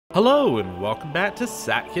Hello and welcome back to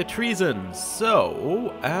Sakya Trizin.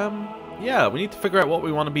 So, yeah, we need to figure out what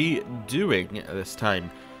we want to be doing this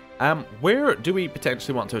time. Where do we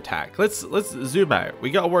potentially want to attack? Let's zoom out.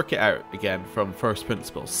 We got to work it out again from first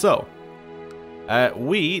principles. So,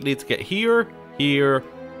 we need to get here, here,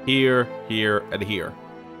 here, here, and here.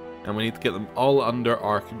 And we need to get them all under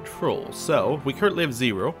our control. So, we currently have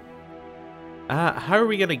 0. How are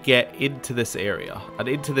we going to get into this area? And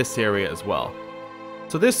into this area as well?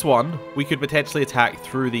 So this one, we could potentially attack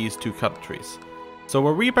through these two countries. So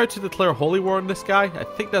were we about to declare holy war on this guy? I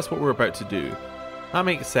think that's what we're about to do. That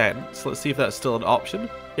makes sense. Let's see if that's still an option.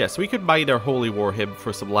 Yeah, so we could minor holy war him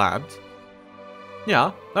for some land.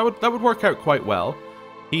 Yeah, that would work out quite well.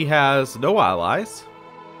 He has no allies.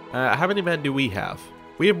 How many men do we have?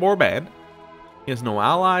 We have more men. He has no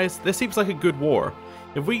allies. This seems like a good war.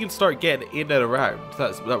 If we can start getting in and around,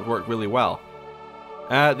 that would work really well.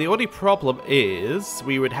 The only problem is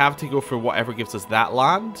we would have to go for whatever gives us that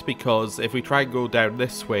land, because if we try and go down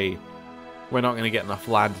this way, we're not going to get enough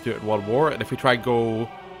land to do it in one war. And if we try and go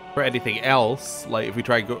for anything else, like if we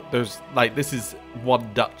try and go, there's like, this is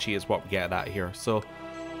one duchy is what we're getting at here. So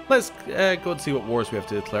let's go and see what wars we have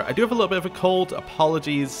to declare. I do have a little bit of a cold.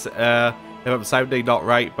 Apologies if I'm sounding not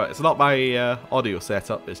right, but it's not my audio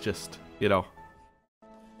setup. It's just, you know,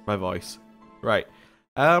 my voice. Right.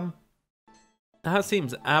 That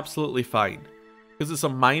seems absolutely fine. Because it's a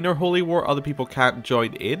minor holy war, other people can't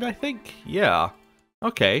join in, I think? Yeah.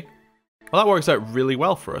 Okay. Well, that works out really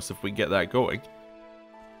well for us if we can get that going.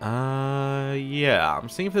 Yeah. I'm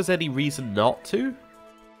seeing if there's any reason not to.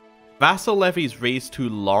 Vassal levies raised too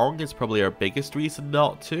long is probably our biggest reason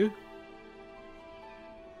not to.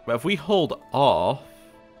 But if we hold off...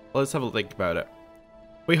 Well, let's have a think about it.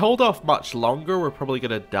 If we hold off much longer, we're probably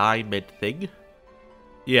going to die mid-thing.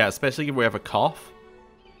 Yeah, especially if we have a cough.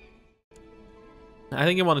 I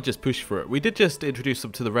think I want to just push for it. We did just introduce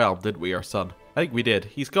him to the realm, didn't we, our son? I think we did.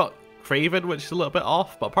 He's got Craven, which is a little bit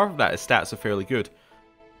off, but apart from that, his stats are fairly good.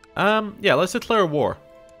 Yeah, let's declare a war.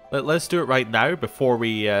 Let's do it right now before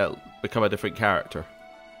we become a different character.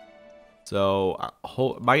 So,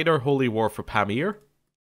 minor holy war for Pamir.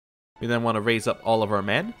 We then want to raise up all of our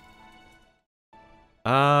men.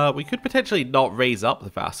 We could potentially not raise up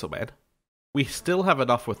the vassal men. We still have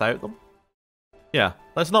enough without them. Yeah,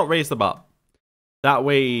 let's not raise them up. That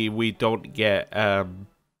way we don't get,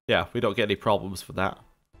 yeah, we don't get any problems for that.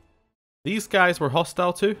 These guys were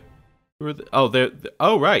hostile too?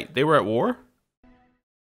 Oh, right, they were at war?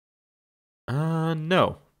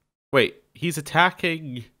 No. Wait, he's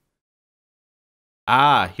attacking...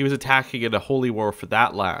 Ah, he was attacking in a holy war for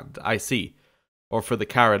that land, I see. Or for the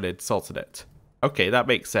Karanid Sultanate. Okay, that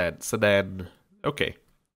makes sense, and then... Okay.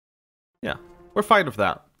 Yeah, we're fine with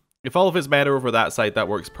that. If all of his men are over that side, that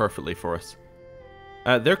works perfectly for us.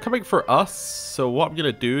 They're coming for us, so what I'm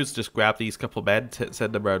going to do is just grab these couple men to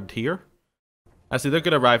send them around here. Actually, they're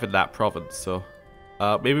going to arrive in that province, so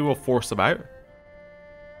maybe we'll force them out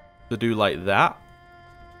to do like that.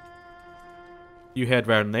 You head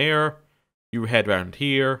round there, you head round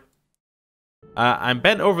here. I'm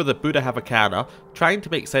bent over the Buddha Havakana, trying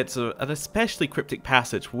to make sense of an especially cryptic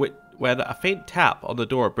passage when a faint tap on the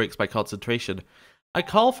door breaks my concentration. I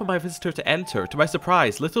call for my visitor to enter. To my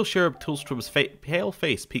surprise, little Sheriff Tulstrom's pale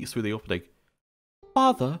face peeks through the opening.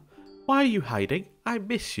 Father, why are you hiding? I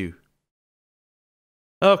miss you.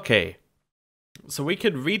 Okay. So we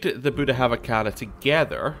can read the Buddha Havakana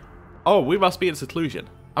together. Oh, we must be in seclusion.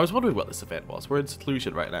 I was wondering what this event was. We're in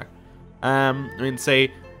seclusion right now. I mean,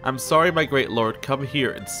 say, I'm sorry, my great lord. Come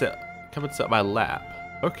here and sit. Come and sit on my lap.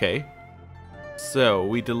 Okay. So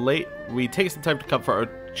we take some time to comfort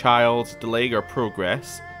our child, delaying our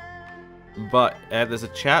progress. But there's a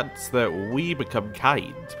chance that we become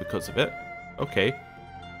kind because of it. Okay.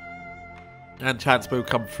 And chance we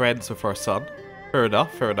become friends with our son. Fair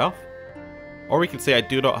enough, fair enough. Or we can say I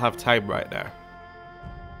do not have time right now.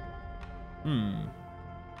 You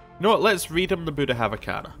know what, let's read him the Buddha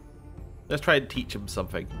Havakana. Let's try and teach him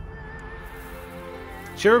something.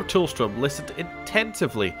 Sheriff Tulstrom listened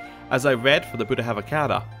attentively as I read from the Buddha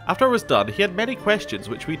Havakana. After I was done, he had many questions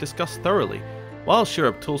which we discussed thoroughly. While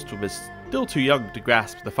Sheriff Tulstrom is still too young to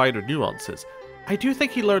grasp the finer nuances, I do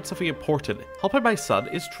think he learned something important. Helping my son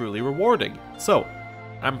is truly rewarding. So,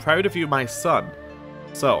 I'm proud of you, my son.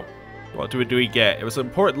 So, what do we get? It was an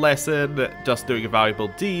important lesson, just doing valuable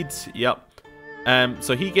deeds. Yep.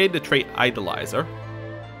 So he gained the trait Idolizer.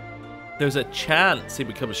 There's a chance he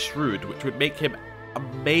becomes shrewd, which would make him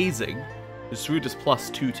amazing. His shrewd is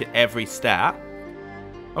 +2 to every stat.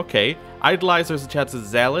 Okay. Idolizer's a chance of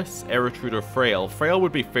Zealous, Eritrude, or Frail. Frail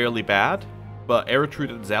would be fairly bad, but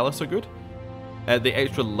Eritrude and Zealous are good. The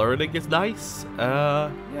extra learning is nice.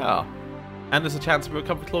 Yeah. And there's a chance we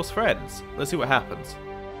become close friends. Let's see what happens.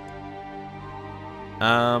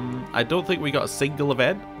 I don't think we got a single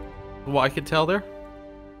event, from what I can tell there.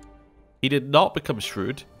 He did not become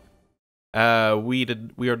shrewd. We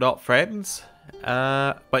are not friends.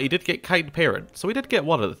 But he did get kind parent, so we did get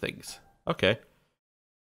one of the things. Okay.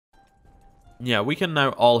 Yeah, we can now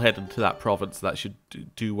all head into that province. That should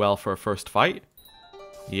do well for our first fight.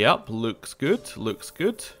 Yep, looks good. Looks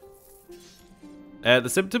good. The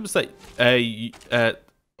symptoms that I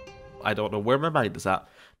don't know where my mind is at.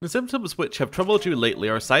 The symptoms which have troubled you lately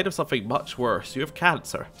are a sign of something much worse. You have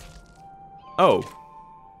cancer. Oh.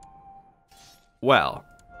 Well,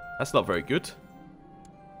 that's not very good.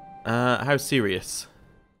 How serious?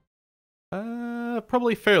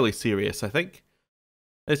 Probably fairly serious, I think.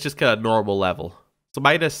 It's just kind of normal level. So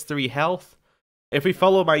 -3 health. If we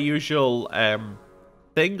follow my usual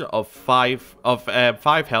thing of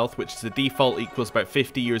 5 health, which is the default equals about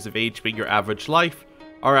 50 years of age being your average life,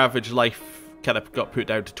 our average life kind of got put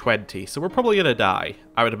down to 20. So we're probably going to die,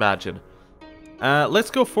 I would imagine.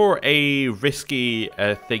 Let's go for a risky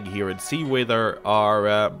thing here and see whether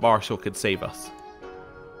our marshal can save us.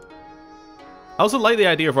 I also like the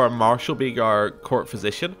idea of our marshal being our court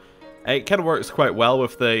physician. It kind of works quite well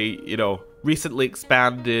with the, you know, recently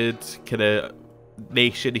expanded kind of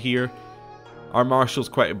nation here. Our marshal's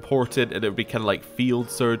quite important, and it would be kind of like field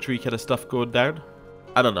surgery kind of stuff going down.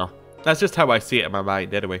 I don't know. That's just how I see it in my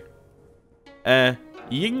mind, anyway.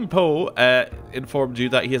 Yingpo informed you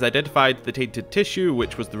that he has identified the tainted tissue,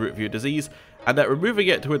 which was the root of your disease, and that removing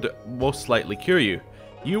it would most likely cure you.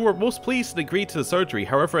 You were most pleased and agreed to the surgery.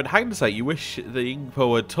 However, in hindsight, you wish the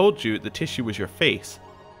Yingpo had told you the tissue was your face.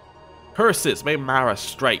 Curses, may Mara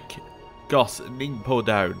strike. Goss Ningpo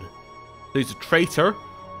down. He's a traitor.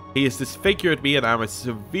 He has disfigured me and I am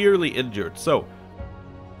severely injured. So,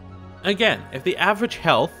 again, if the average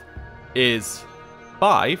health is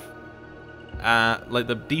 5, like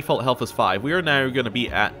the default health is 5, we are now going to be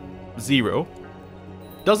at 0.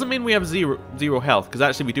 Doesn't mean we have zero health, because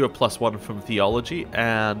actually we do have +1 from theology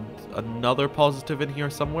and another positive in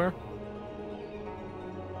here somewhere.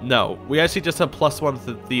 No, we actually just have +1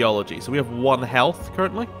 to theology, so we have 1 health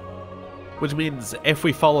currently. Which means if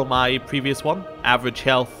we follow my previous one, average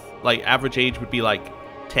health, like average age would be like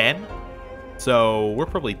 10. So we're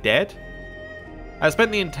probably dead. I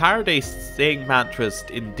spent the entire day saying mantras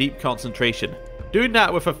in deep concentration. Doing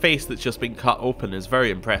that with a face that's just been cut open is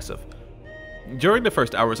very impressive. During the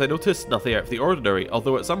first hours I noticed nothing out of the ordinary,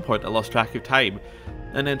 although at some point I lost track of time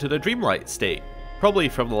and entered a dreamlike state. Probably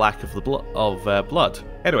from the lack of blood.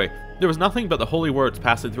 Anyway, there was nothing but the holy words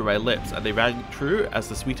passing through my lips, and they rang true as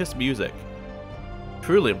the sweetest music.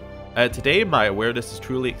 Truly, today my awareness is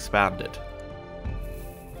truly expanded.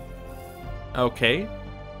 Okay.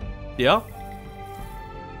 Yeah.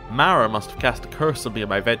 Mara must have cast a curse on me in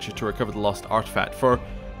my venture to recover the lost artifact, for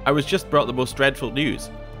I was just brought the most dreadful news.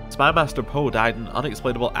 Spy Master Poe died in an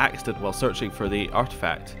unexplainable accident while searching for the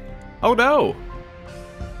artifact. Oh no!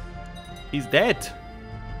 He's dead.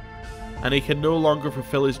 And he can no longer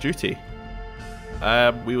fulfill his duty.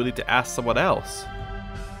 We will need to ask someone else.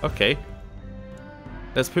 Okay.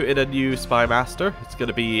 Let's put in a new Spy Master. It's going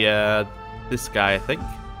to be this guy, I think.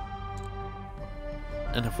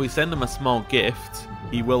 And if we send him a small gift,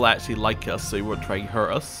 he will actually like us, so he won't try and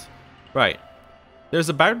hurt us. Right. There's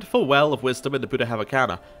a bountiful well of wisdom in the Buddha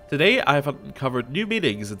Havakana. Today I have uncovered new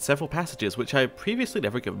meanings in several passages which I have previously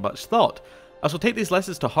never given much thought. I shall take these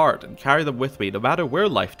lessons to heart and carry them with me no matter where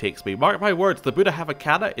life takes me. Mark my words, the Buddha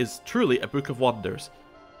Havakana is truly a book of wonders.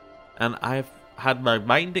 And I've had my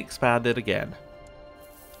mind expanded again.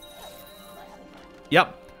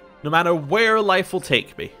 Yep, no matter where life will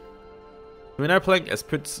take me. We're now playing as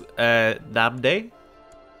Prince Namde.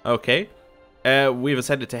 Okay. We've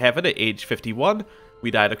ascended to heaven at age 51. We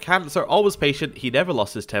died of cancer, always patient, he never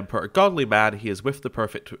lost his temper, a godly man, he is with the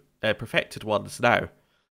perfected ones now.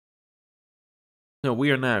 No, we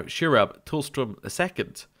are now Shirab Tulstrom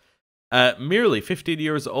II. Merely 15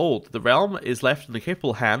 years old, the realm is left in the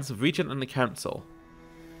capable hands of Regent and the Council.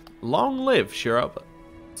 Long live Shirab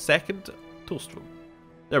II Tulstrom.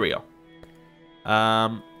 There we go.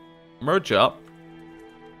 Merge up.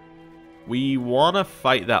 We want to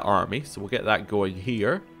fight that army, so we'll get that going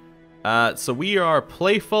here. So we are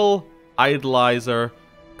playful, idolizer,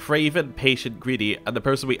 craven, patient, greedy, and the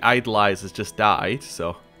person we idolize has just died,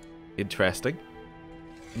 so interesting.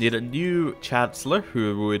 Need a new chancellor,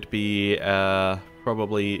 who would be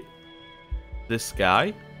probably this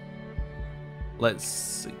guy.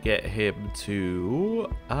 Let's get him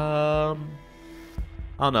to I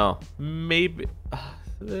don't know, maybe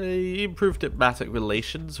Improved diplomatic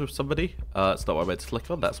relations with somebody. That's not what I meant to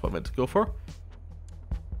click on, that's what I meant to go for.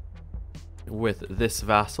 With this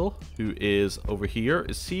vassal, who is over here.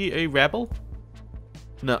 Is she a rebel?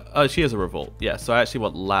 No, she is a revolt. Yeah, so I actually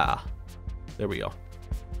want La. There we go.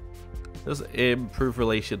 Let's improve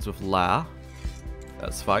relations with La.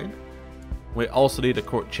 That's fine. We also need a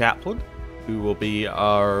court chaplain, who will be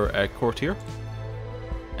our courtier.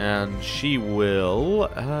 And she will...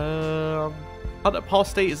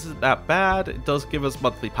 apostate isn't that bad. It does give us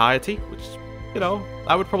monthly piety, which, you know,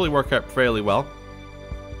 that would probably work out fairly well.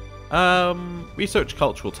 Research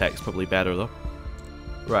cultural text, probably better though.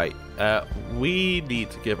 Right, we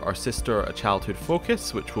need to give our sister a childhood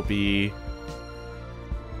focus, which will be...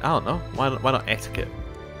 I don't know, why not etiquette?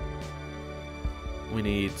 We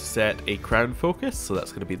need to set a crown focus, so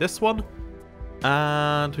that's going to be this one.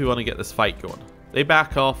 And we want to get this fight going. They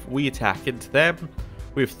back off, we attack into them.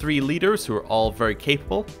 We have 3 leaders who are all very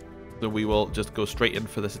capable, so we will just go straight in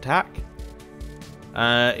for this attack.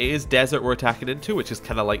 It is desert we're attacking into, which is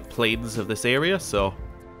kind of like plains of this area, so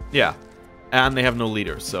yeah. And they have no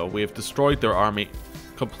leaders, so we have destroyed their army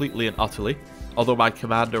completely and utterly. Although my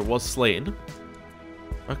commander was slain.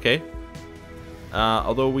 Okay.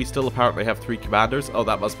 Although we still apparently have 3 commanders. Oh,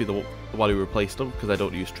 that must be the one who replaced them, because I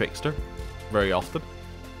don't use Trickster very often.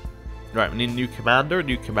 Right, we need a new commander.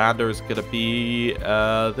 New commander is going to be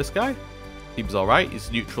this guy. Seems alright.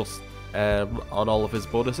 He's neutral on all of his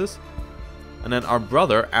bonuses. And then our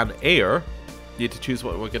brother and heir need to choose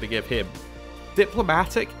what we're going to give him.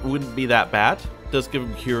 Diplomatic wouldn't be that bad. Does give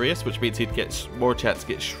him curious, which means he'd get more chance to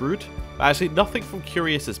get shrewd. But actually, nothing from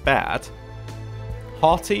curious is bad.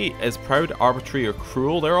 Haughty is proud, arbitrary, or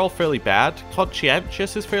cruel. They're all fairly bad.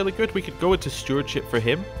 Conscientious is fairly good. We could go into stewardship for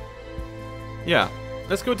him. Yeah,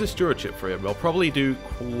 let's go into stewardship for him. We'll probably do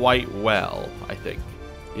quite well, I think.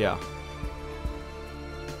 Yeah.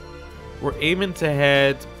 We're aiming to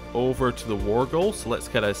head over to the war goal, so let's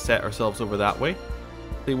kind of set ourselves over that way.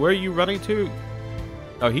 See, where are you running to?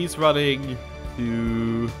 Oh, he's running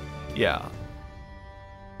to... yeah.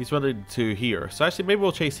 He's running to here. So actually, maybe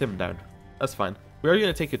we'll chase him down. That's fine. We are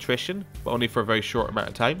going to take attrition, but only for a very short amount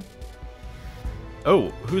of time. Oh,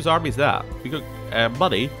 whose army is that? We got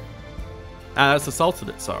money. That's the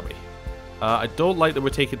Sultanate's army. I don't like that we're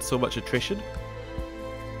taking so much attrition.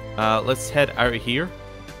 Let's head out of here.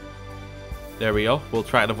 There we go. We'll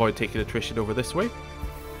try and avoid taking attrition over this way.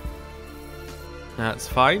 That's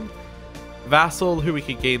fine. Vassal, who we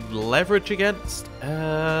can gain leverage against.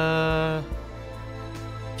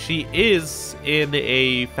 She is in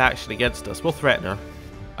a faction against us. We'll threaten her,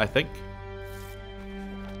 I think.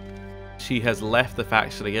 She has left the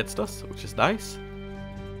faction against us, which is nice.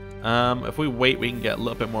 If we wait, we can get a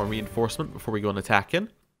little bit more reinforcement before we go and attack in.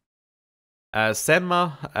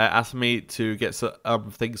 Senma asked me to get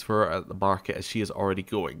some things for her at the market, as she is already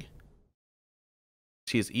going.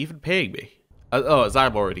 She is even paying me. Oh, as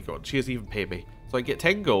I'm already going. She is even paying me. So I get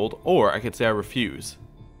 10 gold, or I can say I refuse.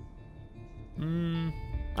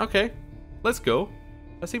 Okay. Let's go.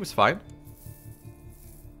 That seems fine.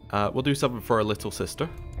 We'll do something for our little sister.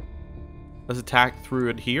 Let's attack through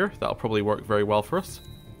in here. That'll probably work very well for us.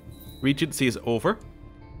 Regency is over.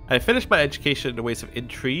 I finished my education in the ways of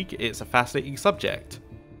intrigue. It's a fascinating subject.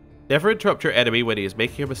 Never interrupt your enemy when he is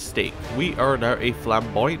making a mistake. We are now a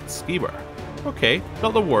flamboyant schemer. Okay,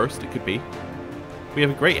 not the worst it could be. We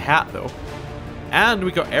have a great hat though. And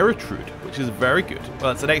we got Eritrude, which is very good.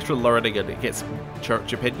 Well, it's an extra learning and it gets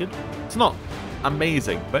church opinion. It's not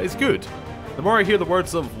amazing, but it's good. The more I hear the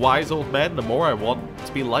words of wise old men, the more I want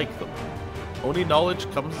to be like them. Only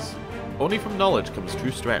from knowledge comes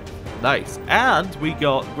true strength. Nice. And we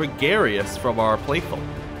got Gregarious from our playful.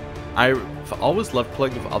 I've always loved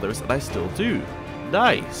playing with others, and I still do.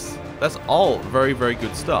 Nice. That's all very, very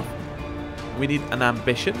good stuff. We need an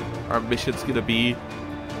ambition. Our ambition's going to be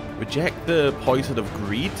reject the poison of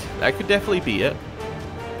greed. That could definitely be it.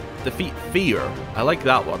 Defeat fear. I like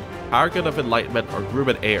that one. Paragon of Enlightenment or Groom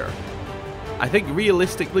and Heir. I think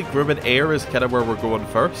realistically, Groom and Heir is kind of where we're going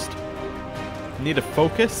first. Need a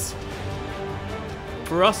focus.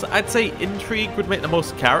 For us, I'd say intrigue would make the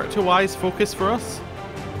most character-wise focus for us.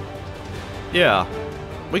 Yeah,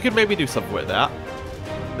 we could maybe do something with that.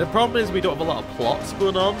 The problem is we don't have a lot of plots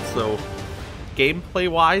going on, so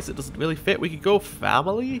gameplay-wise it doesn't really fit. We could go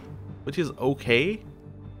family, which is okay.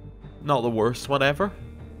 Not the worst one ever.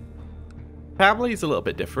 Family is a little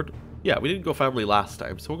bit different. Yeah, we didn't go family last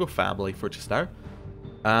time, so we'll go family for just now.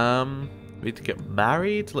 We need to get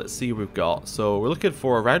married. Let's see what we've got. So we're looking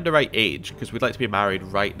for around the right age, because we'd like to be married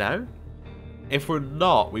right now. If we're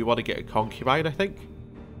not, we want to get a concubine, I think.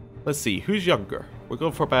 Let's see, who's younger? We're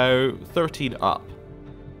going for about 13 up.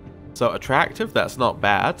 So attractive, that's not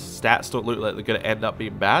bad. Stats don't look like they're going to end up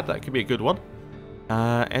being bad. That could be a good one.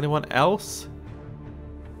 Anyone else?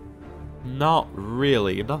 Not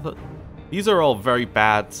really. Nothing. These are all very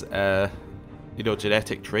bad, you know,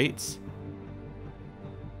 genetic traits.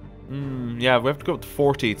 Yeah, we have to go up to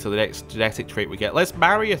 40 to the next genetic trait we get. Let's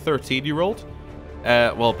marry a 13-year-old.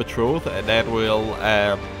 Well, betrothed, and then we'll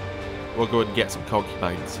go and get some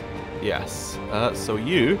concubines. Yes. So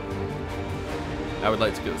you, I would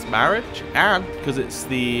like to get this marriage, and because it's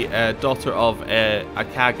the daughter of a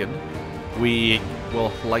Kagan, we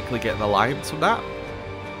will likely get an alliance with that.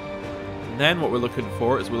 And then what we're looking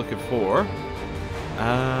for is we're looking for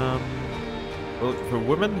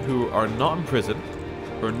women who are not in prison,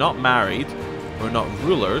 who are not married, who are not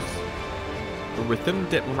rulers, who are within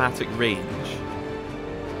diplomatic range,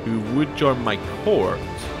 who would join my court,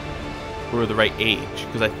 who are the right age,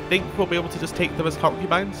 because I think we'll be able to just take them as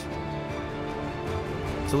concubines.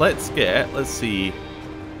 So let's see,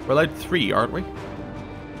 we're allowed 3, aren't we?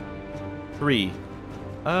 3.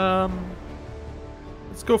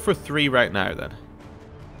 Let's go for 3 right now then.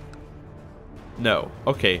 No,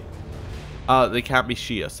 okay. They can't be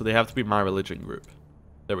Shia, so they have to be my religion group.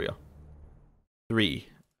 There we go. 3.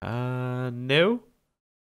 No.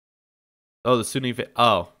 Oh, the Sunni.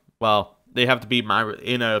 Oh, well, they have to be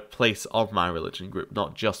in a place of my religion group,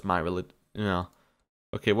 not just my religion. Yeah.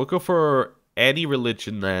 Okay, we'll go for any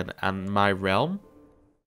religion then, and my realm.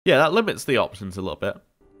 Yeah, that limits the options a little bit.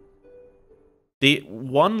 The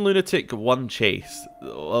 1 lunatic, 1 chase.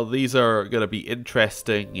 Well, these are going to be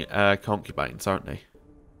interesting concubines, aren't they?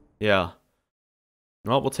 Yeah.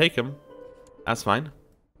 Well, we'll take them. That's fine.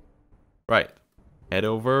 Right. Head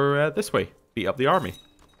over this way. Beat up the army.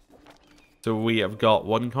 So we have got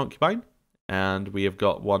 1 concubine. And we have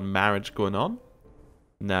got 1 marriage going on.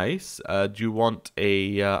 Nice. Do you want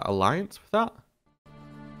a alliance with that?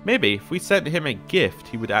 Maybe. If we sent him a gift,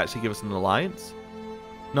 he would actually give us an alliance.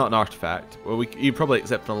 Not an artifact. Well, you'd probably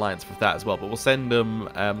accept an alliance with that as well. But we'll send him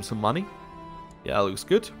some money. Yeah, that looks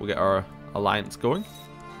good. We'll get our alliance going.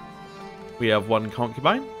 We have 1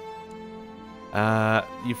 concubine.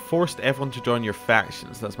 You've forced everyone to join your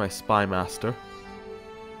factions. That's my spy master.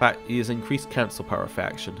 In fact, he has increased council power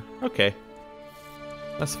faction. Okay.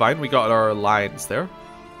 That's fine. We got our alliance there.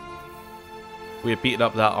 We have beaten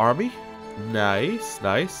up that army. Nice,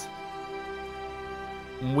 nice.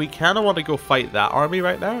 We kind of want to go fight that army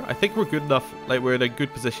right now. I think we're good enough. Like, we're in a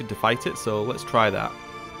good position to fight it. So let's try that.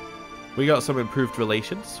 We got some improved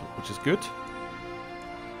relations, which is good.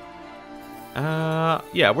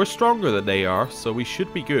 Yeah, we're stronger than they are, so we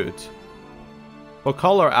should be good. We'll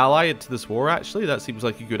call our ally into this war, actually. That seems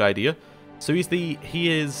like a good idea. So he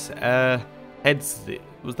is, Headsday.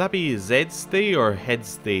 Would that be Zedstay or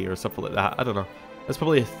Headsday or something like that? I don't know. That's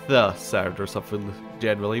probably a th sound or something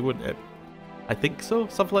generally, wouldn't it? I think so,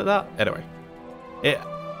 something like that. Anyway.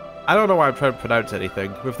 I don't know why I'm trying to pronounce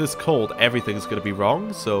anything. With this cold, everything's going to be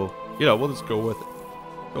wrong, so, you know, we'll just go with it.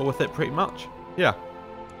 Go with it pretty much. Yeah.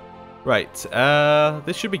 Right,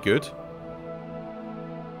 this should be good.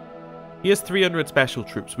 He has 300 special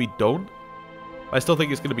troops. We don't. I still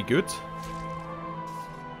think it's going to be good.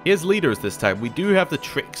 He has leaders this time. We do have the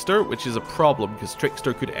Trickster, which is a problem, because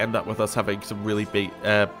Trickster could end up with us having some really big,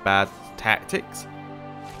 bad tactics.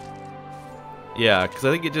 Yeah, because I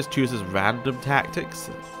think it just chooses random tactics.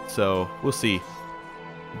 So, we'll see.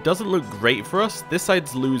 It doesn't look great for us. This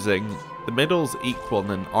side's losing. The middle's equal, and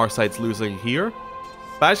then our side's losing here.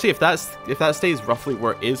 But actually, if that stays roughly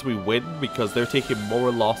where it is, we win, because they're taking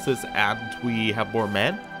more losses and we have more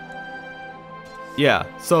men. Yeah,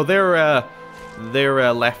 so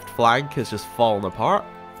their left flank has just fallen apart.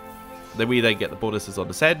 Then we get the bonuses on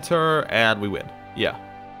the center, and we win. Yeah,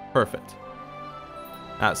 perfect.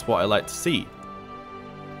 That's what I like to see.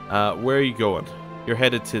 Where are you going? You're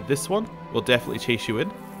headed to this one. We'll definitely chase you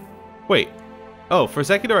in. Wait. Oh, for a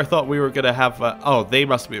second there, I thought we were going to have... oh, they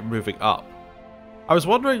must be moving up. I was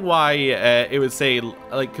wondering why it would say,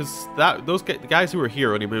 like, because the guys who were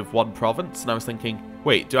here only moved 1 province, and I was thinking,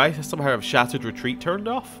 wait, do I somehow have Shattered Retreat turned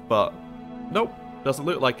off? But, nope, doesn't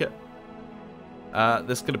look like it.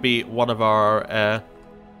 This is going to be one of our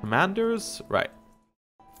commanders. Right.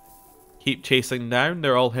 Keep chasing down.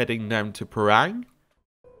 They're all heading down to Parang.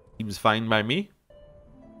 Seems fine by me.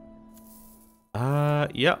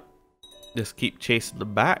 Yep. Just keep chasing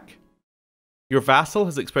them back. Your vassal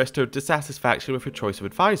has expressed her dissatisfaction with your choice of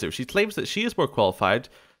advisor. She claims that she is more qualified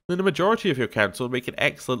than the majority of your council and make an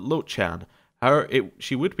excellent Lochan. However,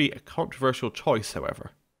 she would be a controversial choice,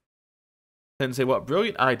 however. Then say, what a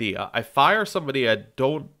brilliant idea. I fire somebody I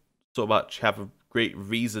don't so much have a great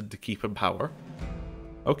reason to keep in power.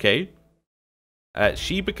 Okay.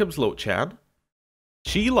 She becomes Lochan.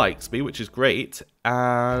 She likes me, which is great,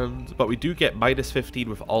 but we do get minus 15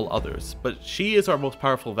 with all others. But she is our most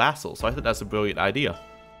powerful vassal, so I think that's a brilliant idea.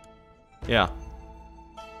 Yeah.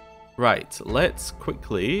 Right, let's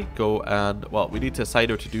quickly go and... Well, we need to assign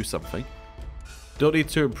her to do something. Don't need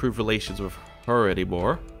to improve relations with her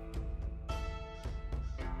anymore.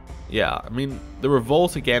 Yeah, I mean, the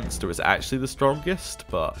revolt against her is actually the strongest,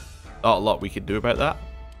 but not a lot we can do about that.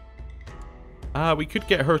 We could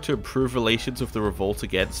get her to improve relations with the revolt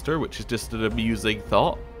against her, which is just an amusing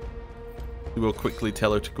thought. We will quickly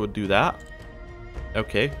tell her to go and do that.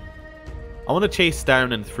 Okay. I want to chase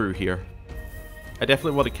down and through here. I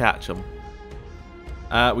definitely want to catch them.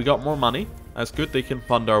 We got more money. That's good. They can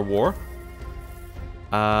fund our war.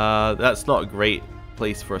 That's not a great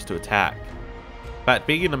place for us to attack. In fact,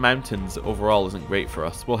 being in the mountains overall isn't great for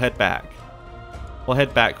us. We'll head back. We'll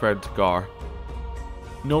head back round to Gar.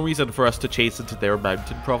 No reason for us to chase into their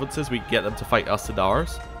mountain provinces. We can get them to fight us in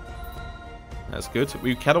ours. That's good.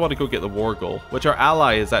 We kind of want to go get the war goal, which our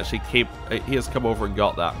ally is actually he has come over and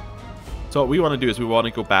got that. So what we want to do is we want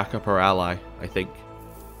to go back up our ally, I think.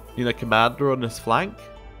 Need a commander on this flank.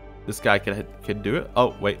 This guy can do it.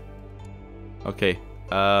 Oh, wait. Okay.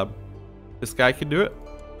 This guy can do it.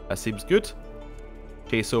 That seems good.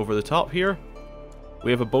 Chase over the top here.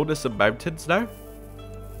 We have a bonus of mountains now.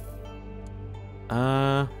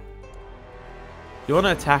 You want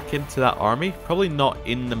to attack into that army? Probably not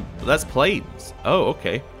in the... That's plains. Oh,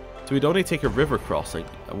 okay. So we'd only take a river crossing.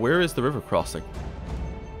 Where is the river crossing?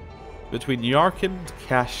 Between Yarkand,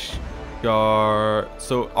 Kashgar...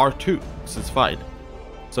 So Artuks is fine.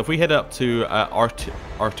 So if we head up to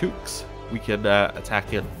Artuks, we can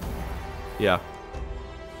attack in. Yeah.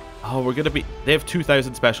 Oh, we're going to be... They have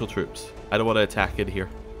 2,000 special troops. I don't want to attack in here.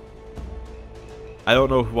 I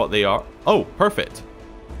don't know what they are. Oh, perfect.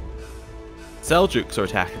 Seljuks are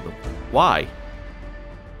attacking them. Why?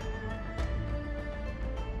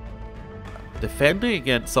 Defending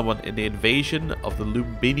against someone in the invasion of the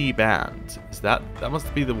Lumbini band. Is that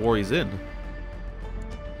must be the war he's in.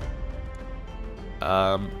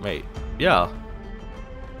 Wait. Yeah.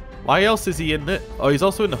 Why else is he in it? Oh, he's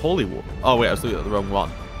also in the Holy War. Oh, wait, I was looking at the wrong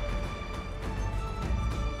one.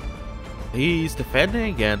 He's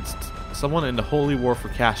defending against someone in the Holy War for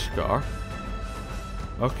Kashgar.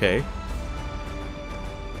 Okay.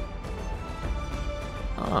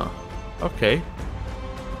 Ah, okay.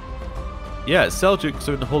 Yeah, Seljuks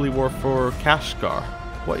are in the Holy War for Kashgar.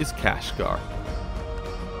 What is Kashgar?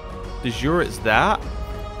 De jure it's that?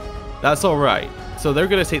 That's alright. So they're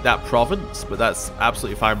going to take that province, but that's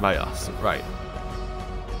absolutely fine by us. Right.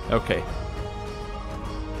 Okay.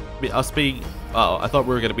 Us being... Oh, I thought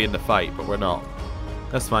we were going to be in the fight, but we're not.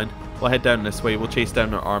 That's fine. We'll head down this way. We'll chase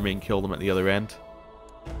down our army and kill them at the other end.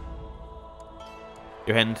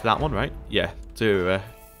 You're heading to that one, right? Yeah. To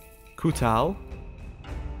Kutal.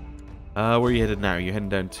 Where are you headed now? You're heading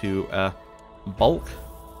down to Bulk.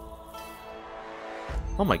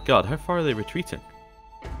 Oh my god, how far are they retreating?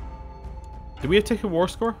 Do we have taken war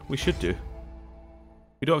score? We should do.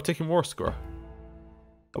 We don't have taken war score.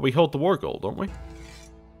 But we hold the war goal, don't we?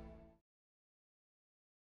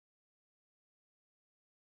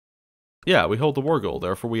 Yeah, we hold the war goal,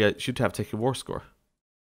 therefore we should have taken war score.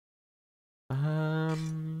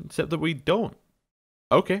 Except that we don't.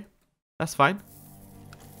 Okay, that's fine.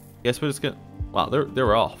 Guess we're just gonna... Wow,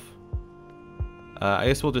 they're off. I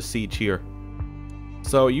guess we'll just siege here.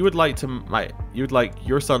 So you would like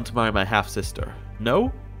your son to marry my half sister?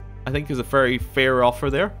 No, I think is a very fair offer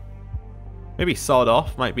there. Maybe sawed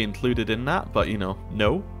off might be included in that, but you know,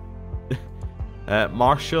 no.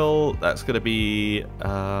 Marshal, that's gonna be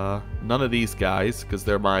none of these guys because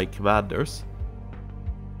they're my commanders.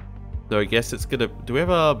 So I guess it's gonna... Do we have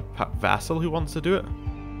a vassal who wants to do it?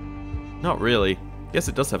 Not really. Guess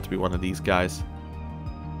it does have to be one of these guys.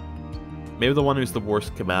 Maybe the one who's the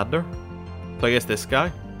worst commander. So I guess this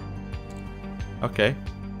guy. Okay.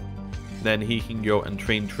 Then he can go and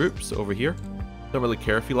train troops over here. Don't really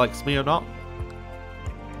care if he likes me or not.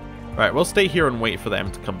 Right, we'll stay here and wait for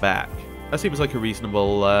them to come back. That seems like a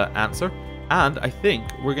reasonable answer. And I think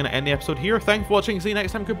we're going to end the episode here. Thanks for watching. See you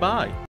next time. Goodbye.